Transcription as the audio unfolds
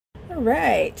All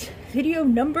right, video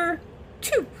number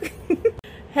 2.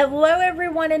 Hello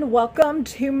everyone and welcome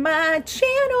to my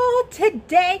channel.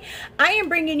 Today I am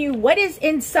bringing you what is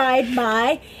inside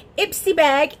my Ipsy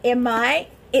bag and my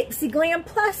Ipsy Glam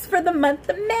Plus for the month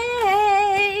of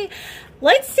May.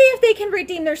 Let's see if they can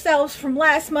redeem themselves from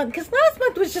last month, because last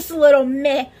month was just a little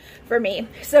meh for me.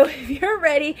 So if you're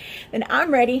ready, then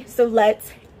I'm ready. So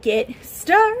let's get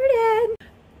started.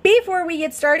 Before we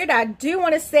get started, I do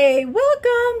want to say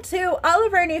welcome to all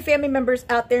of our new family members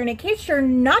out there. And in case you're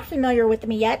not familiar with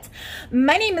me yet,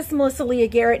 my name is Melissa Leah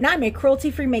Garrett, and I'm a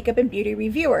cruelty-free makeup and beauty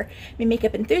reviewer. I'm a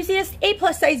makeup enthusiast, a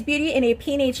plus-size beauty, and a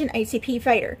PNH and ICP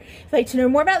fighter. If you'd like to know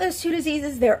more about those two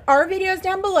diseases, there are videos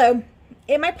down below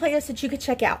in my playlist that you could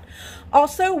check out.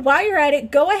 Also, while you're at it,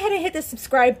 go ahead and hit the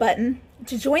subscribe button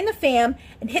to join the fam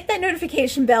and hit that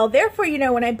notification bell. Therefore, you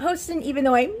know when I'm posting, even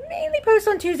though I mainly post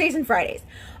on Tuesdays and Fridays.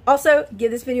 Also,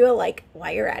 give this video a like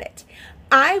while you're at it.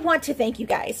 I want to thank you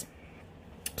guys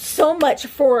so much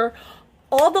for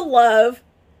all the love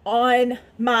on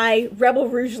my Rebel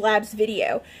Rouge Labs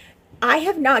video. I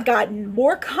have not gotten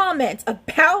more comments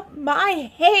about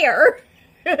my hair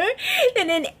than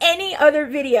in any other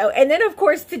video. And then of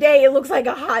course today it looks like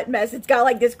a hot mess. It's got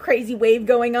like this crazy wave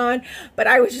going on, but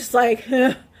I was just like,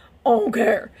 I don't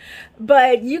care.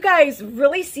 But you guys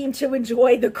really seem to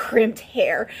enjoy the crimped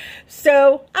hair,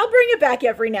 so I'll bring it back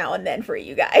every now and then for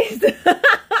you guys.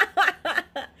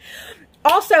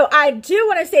 Also, I do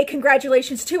want to say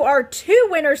congratulations to our 2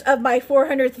 winners of my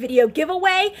 400th video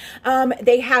giveaway.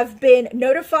 They have been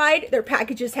notified, their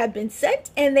packages have been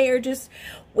sent, and they are just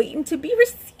waiting to be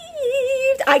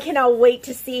received. I cannot wait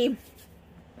to see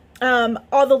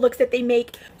all the looks that they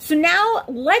make. So now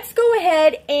let's go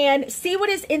ahead and see what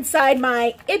is inside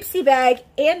my Ipsy bag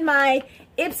and my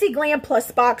Ipsy Glam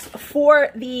Plus box for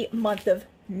the month of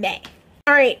May.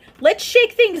 All right, let's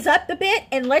shake things up a bit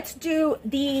and let's do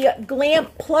the Glam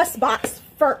Plus box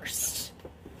first.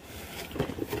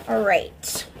 All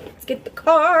right, let's get the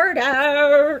card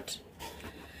out.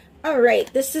 All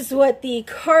right, this is what the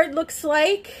card looks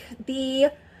like.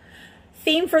 The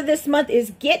theme for this month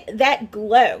is Get That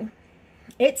Glow.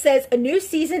 It says, a new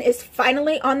season is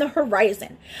finally on the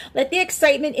horizon. Let the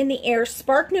excitement in the air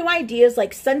spark new ideas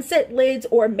like sunset lids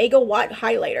or megawatt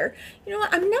highlighter. You know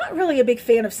what? I'm not really a big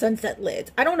fan of sunset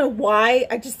lids. I don't know why.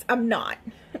 I'm not.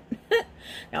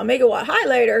 Now, megawatt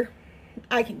highlighter,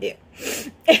 I can do.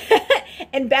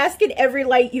 And bask in every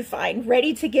light you find,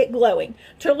 ready to get glowing.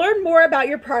 To learn more about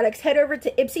your products, head over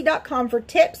to Ipsy.com for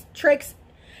tips, tricks,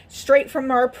 straight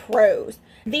from our pros.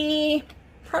 The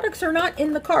products are not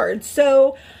in the card,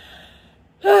 so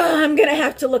I'm gonna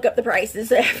have to look up the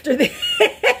prices after this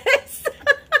so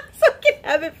I can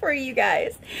have it for you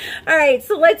guys. All right,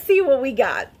 so let's see what we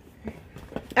got.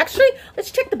 Actually,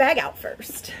 let's check the bag out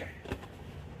first,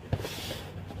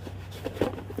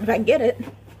 if I can get it.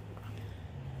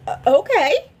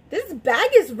 Okay, this bag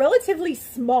is relatively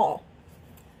small,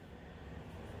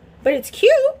 but it's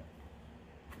cute.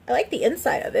 I like the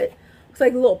inside of it. Looks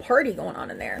like a little party going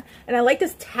on in there. And I like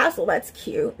this tassel. That's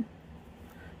cute.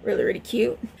 Really, really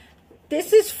cute.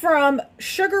 This is from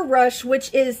Sugar Rush,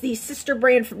 which is the sister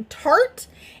brand from Tarte.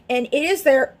 And it is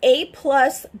their A+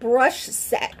 brush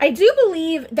set. I do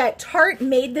believe that Tarte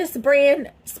made this brand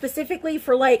specifically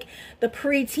for like the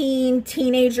preteen,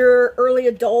 teenager, early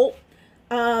adult,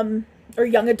 or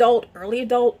young adult, early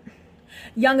adult,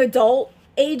 young adult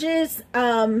ages.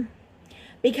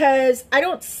 Because I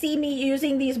don't see me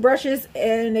using these brushes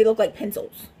and they look like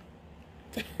pencils.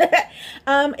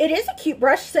 It is a cute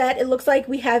brush set. It looks like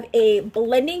we have a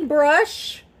blending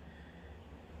brush,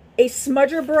 a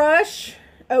smudger brush.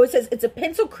 Oh, it says it's a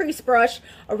pencil crease brush,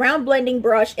 a round blending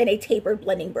brush, and a tapered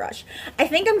blending brush. I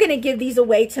think I'm going to give these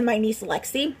away to my niece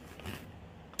Lexi,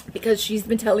 because she's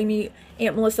been telling me,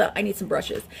 Aunt Melissa, I need some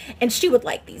brushes. And she would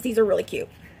like these. These are really cute.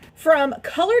 From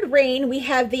Colored Rain, we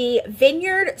have the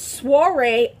Vineyard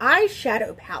Soiree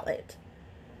eyeshadow palette.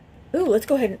 Ooh, let's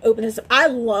go ahead and open this up. I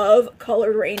love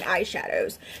Colored Rain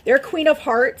eyeshadows. They're Queen of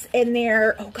Hearts, and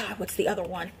they're, oh God, what's the other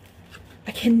one?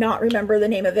 I cannot remember the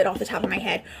name of it off the top of my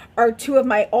head. Are 2 of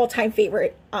my all-time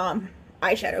favorite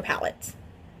eyeshadow palettes.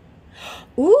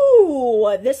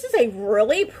 Ooh, this is a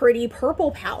really pretty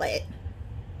purple palette.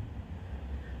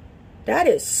 That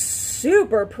is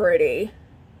super pretty.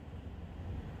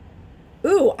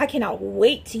 Ooh, I cannot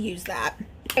wait to use that.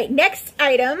 Okay, next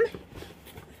item,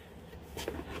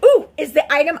 ooh, is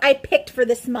the item I picked for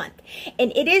this month.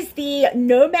 And it is the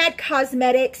Nomad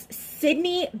Cosmetics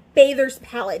Sydney Bathers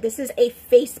palette. This is a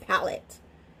face palette.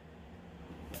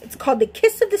 It's called the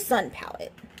Kiss of the Sun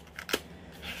palette.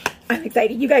 I'm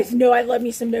excited. You guys know I love me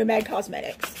some Nomad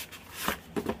Cosmetics.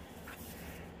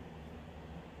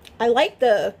 I like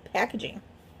the packaging.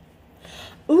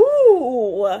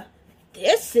 Ooh,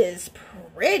 this is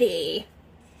pretty.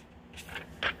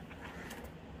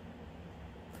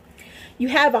 You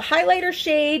have a highlighter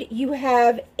shade. You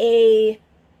have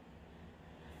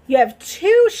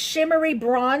two shimmery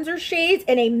bronzer shades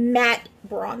and a matte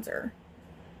bronzer.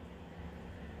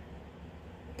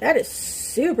 That is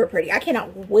super pretty. I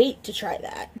cannot wait to try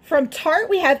that. From Tarte,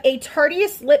 we have a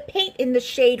Tarteist lip paint in the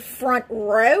shade Front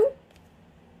Row.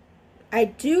 I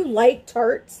do like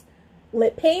Tarte's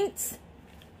lip paints.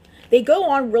 They go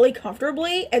on really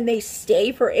comfortably and they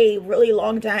stay for a really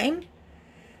long time.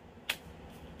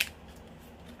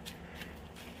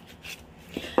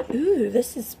 Ooh,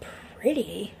 this is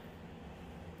pretty.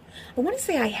 I want to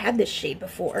say I had this shade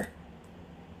before.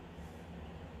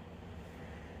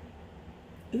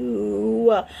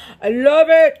 Ooh, I love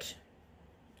it.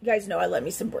 You guys know I love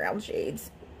me some brown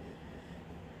shades.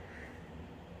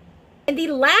 And the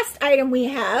last item we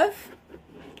have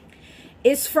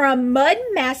is from Mud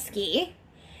Masky.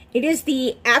 It is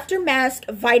the After Mask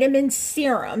Vitamin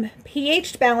Serum.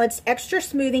 pH balanced, extra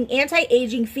smoothing,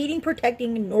 anti-aging, feeding,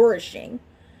 protecting, nourishing.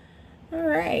 All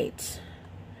right.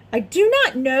 I do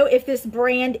not know if this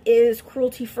brand is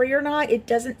cruelty-free or not. It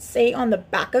doesn't say on the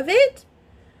back of it.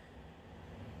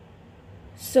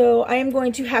 So I am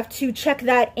going to have to check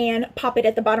that and pop it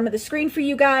at the bottom of the screen for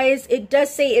you guys. It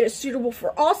does say it is suitable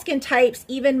for all skin types,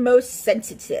 even most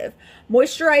sensitive.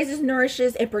 Moisturizes,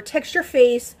 nourishes, and protects your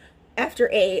face after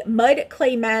a mud,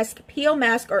 clay mask, peel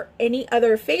mask, or any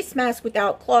other face mask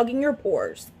without clogging your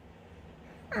pores.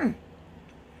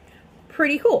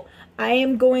 Pretty cool. I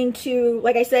am going to,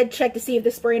 like I said, check to see if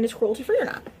this brand is cruelty-free or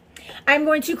not. I'm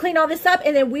going to clean all this up,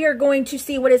 and then we are going to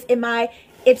see what is in my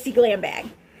Ipsy Glam bag.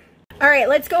 All right,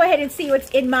 let's go ahead and see what's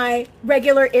in my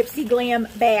regular Ipsy Glam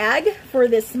bag for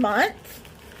this month.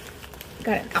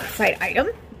 Got an outside item.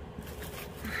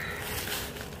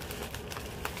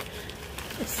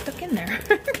 It's stuck in there.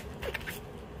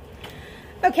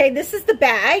 Okay, this is the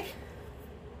bag.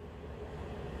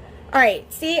 All right,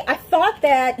 see, I thought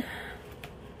that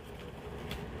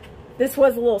this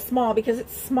was a little small because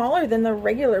it's smaller than the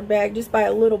regular bag just by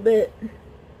a little bit.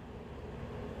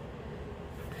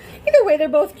 Either way, they're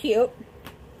both cute.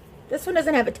 This one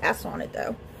doesn't have a tassel on it,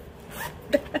 though.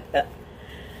 All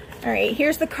right,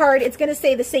 here's the card. It's going to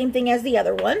say the same thing as the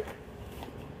other one.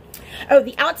 Oh,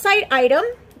 the outside item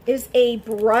is a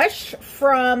brush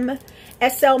from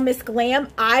SL Miss Glam.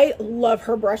 I love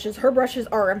her brushes. Her brushes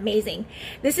are amazing.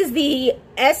 This is the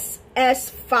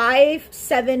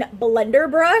SS57 blender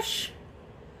brush.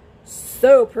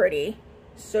 So pretty.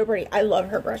 So pretty. I love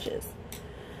her brushes.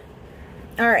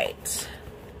 All right.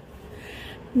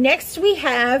 Next we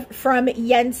have from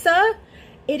Yensa.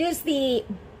 It is the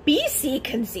BC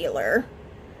concealer.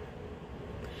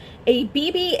 A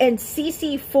BB and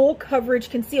CC full coverage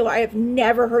concealer. I have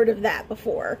never heard of that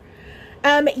before.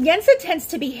 Yensa tends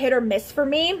to be hit or miss for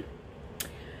me.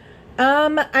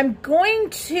 I'm going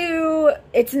to,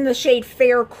 it's in the shade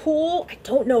Fair Cool. I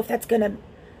don't know if that's gonna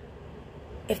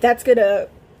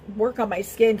work on my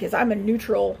skin because I'm a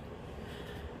neutral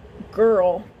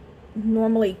girl.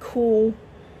 Normally cool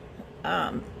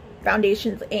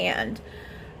foundations and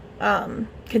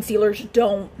concealers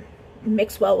don't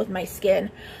mix well with my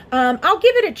skin. I'll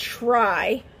give it a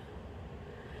try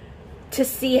to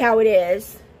see how it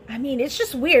is. I mean, it's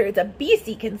just weird. It's a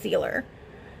BC concealer.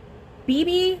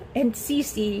 BB and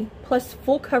CC plus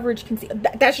full coverage concealer.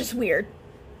 That's just weird.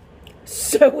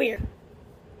 So weird.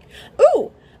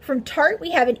 Ooh, from Tarte we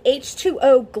have an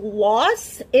H2O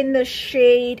gloss in the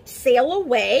shade Sail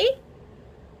Away.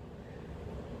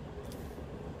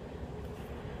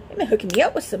 They've been hooking me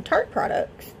up with some Tarte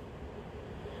products.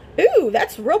 Ooh,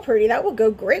 that's real pretty. That will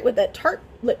go great with that Tarte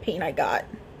lip paint I got.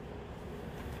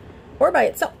 Or by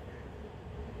itself.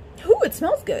 Ooh, it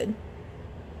smells good.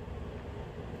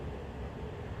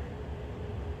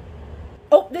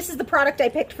 Oh, this is the product I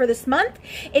picked for this month.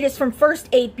 It is from First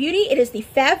Aid Beauty. It is the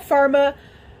Fab Pharma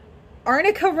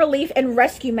Arnica Relief and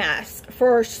Rescue Mask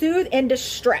for Soothe and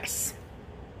Distress.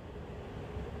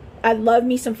 I love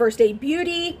me some First Aid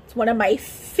Beauty. It's one of my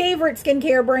favorite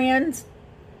skincare brands.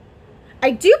 I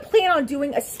do plan on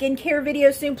doing a skincare video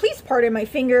soon. Please pardon my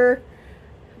finger.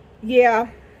 Yeah,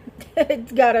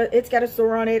 it's got a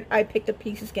sore on it. I picked a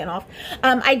piece of skin off.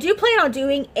 I do plan on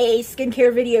doing a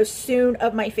skincare video soon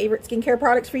of my favorite skincare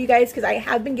products for you guys because I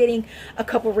have been getting a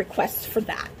couple requests for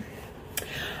that.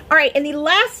 All right, and the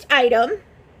last item,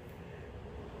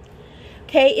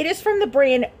 okay, it is from the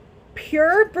brand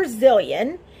Pure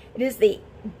Brazilian. It is the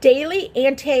Daily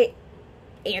Anti.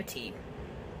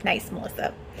 Nice,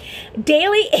 Melissa.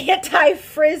 Daily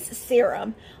Anti-Frizz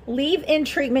Serum. Leave-in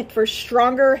treatment for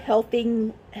stronger,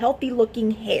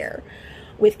 healthy-looking hair.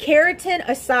 With keratin,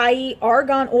 acai,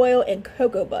 argan oil, and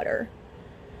cocoa butter.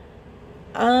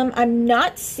 I'm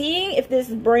not seeing if this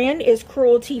brand is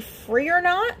cruelty-free or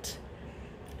not.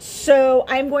 So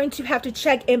I'm going to have to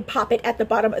check and pop it at the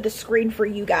bottom of the screen for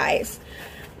you guys.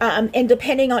 And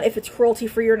depending on if it's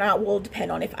cruelty-free or not will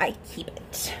depend on if I keep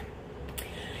it.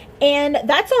 And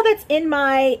that's all that's in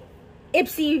my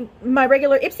Ipsy, my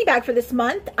regular Ipsy bag for this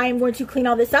month. I'm going to clean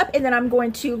all this up and then I'm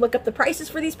going to look up the prices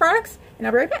for these products and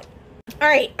I'll be right back. All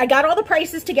right, I got all the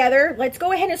prices together. Let's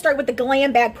go ahead and start with the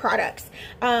Glam bag products.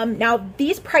 Now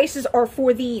these prices are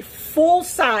for the full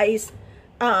size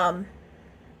amount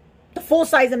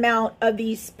of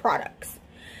these products.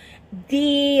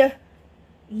 The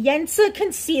Yensa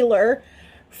concealer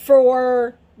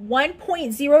for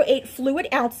 1.08 fluid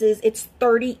ounces, it's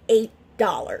 $38.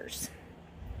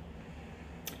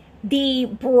 The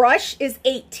brush is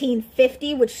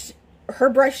 $18.50, which her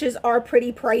brushes are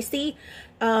pretty pricey.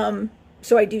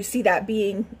 So I do see that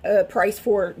being a price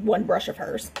for one brush of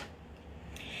hers.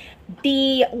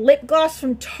 The lip gloss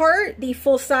from Tarte, the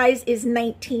full size is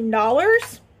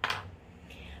 $19.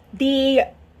 The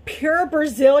Pure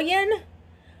Brazilian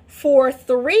for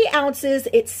 3 ounces,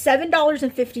 it's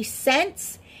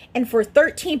 $7.50. And for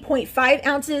 13.5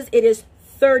 ounces, it is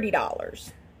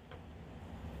 $30.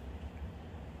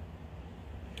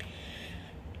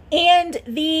 And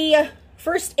the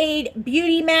First Aid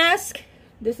Beauty Mask,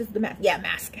 this is the mask, yeah,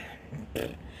 mask.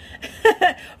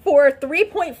 For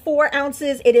 3.4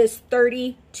 ounces, it is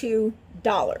 $32.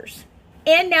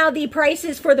 And now the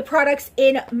prices for the products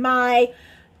in my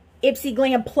Ipsy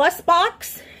Glam Plus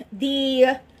box.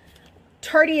 The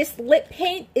Tarteist Lip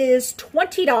Paint is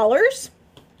 $20.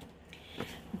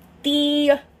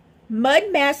 The Mud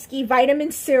Masky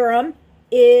Vitamin Serum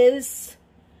is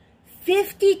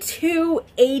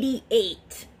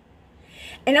 $52.88.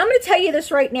 And I'm going to tell you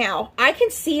this right now. I can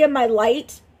see in my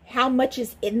light how much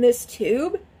is in this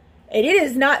tube. And it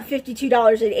is not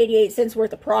 $52.88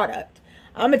 worth of product.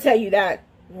 I'm going to tell you that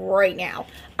right now.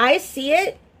 I see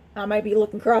it. I might be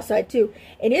looking cross-eyed too.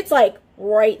 And it's like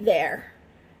right there.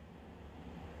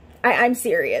 I'm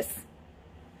serious.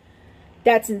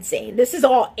 That's insane. This is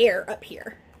all air up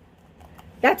here.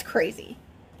 That's crazy.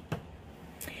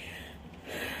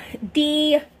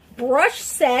 The brush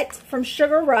set from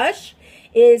Sugar Rush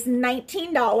is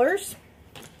 $19.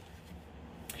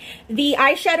 The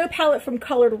eyeshadow palette from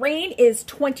Colored Rain is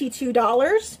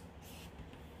 $22.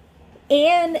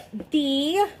 And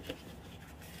the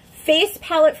face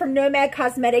palette from Nomad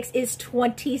Cosmetics is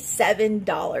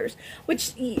 $27,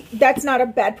 which that's not a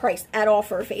bad price at all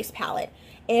for a face palette.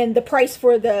 And the price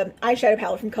for the eyeshadow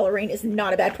palette from Colored Rain is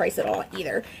not a bad price at all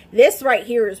either. This right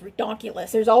here is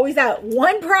ridiculous. There's always that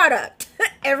one product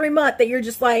every month that you're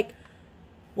just like,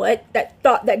 what? That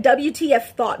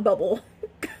WTF thought bubble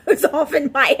goes off in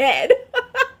my head.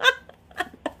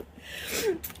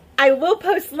 I will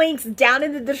post links down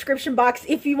in the description box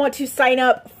if you want to sign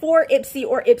up for Ipsy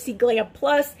or Ipsy Glam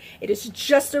Plus. It is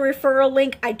just a referral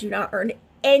link. I do not earn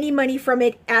any money from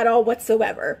it at all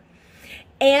whatsoever.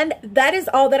 And that is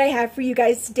all that I have for you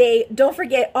guys today. Don't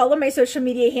forget, all of my social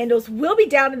media handles will be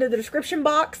down in the description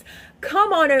box.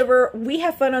 Come on over. We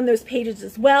have fun on those pages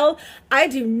as well. I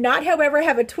do not, however,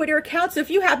 have a Twitter account, so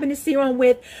if you happen to see one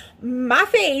with my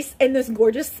face and this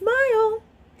gorgeous smile,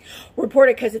 report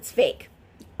it because it's fake.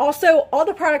 Also, all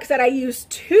the products that I use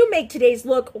to make today's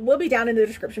look will be down in the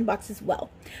description box as well.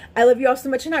 I love you all so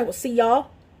much, and I will see y'all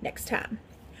next time.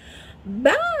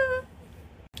 Bye!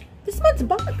 This month's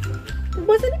box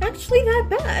wasn't actually that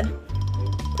bad.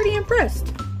 Pretty impressed.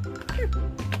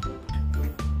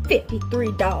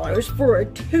 $53 for a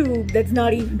tube that's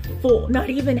not even full, not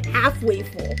even halfway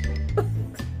full.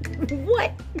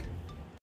 What?